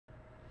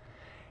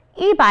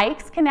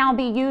E-bikes can now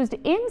be used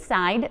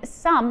inside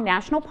some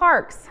national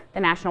parks. The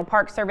National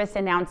Park Service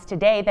announced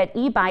today that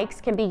e-bikes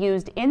can be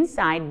used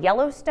inside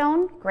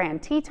Yellowstone,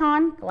 Grand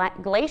Teton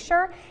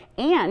Glacier,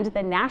 and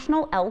the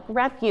National Elk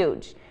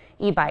Refuge.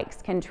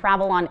 E-bikes can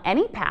travel on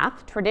any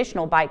path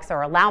traditional bikes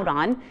are allowed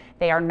on.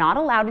 They are not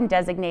allowed in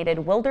designated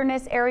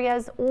wilderness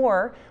areas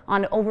or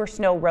on over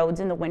snow roads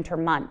in the winter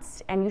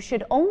months. And you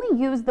should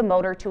only use the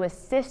motor to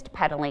assist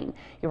pedaling.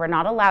 You are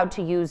not allowed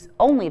to use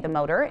only the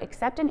motor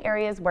except in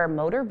areas where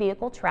motor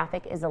vehicle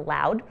traffic is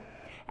allowed.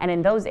 And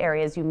in those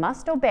areas, you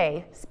must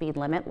obey speed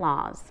limit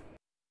laws.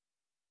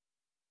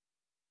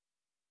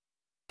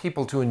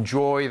 People to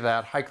enjoy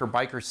that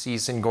hiker-biker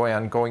season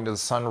going to the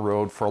Sun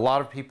Road for a lot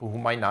of people who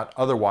might not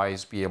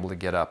otherwise be able to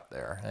get up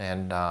there.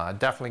 And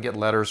definitely get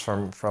letters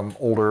from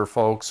older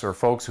folks or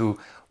folks who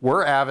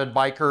were avid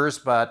bikers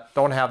but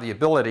don't have the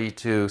ability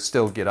to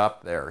still get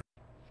up there.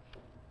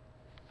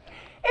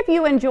 If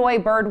you enjoy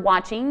bird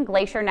watching,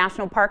 Glacier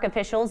National Park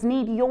officials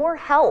need your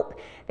help.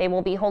 They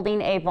will be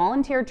holding a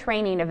volunteer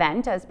training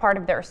event as part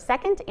of their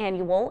second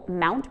annual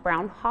Mount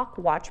Brown Hawk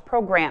Watch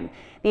program.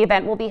 The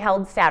event will be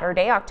held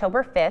Saturday,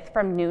 October 5th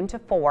from noon to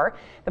 4.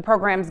 The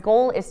program's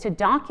goal is to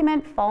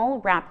document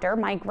fall raptor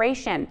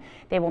migration.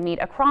 They will meet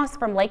across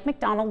from Lake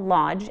McDonald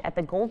Lodge at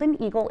the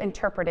Golden Eagle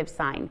interpretive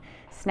sign.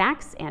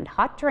 Snacks and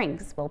hot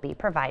drinks will be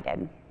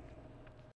provided.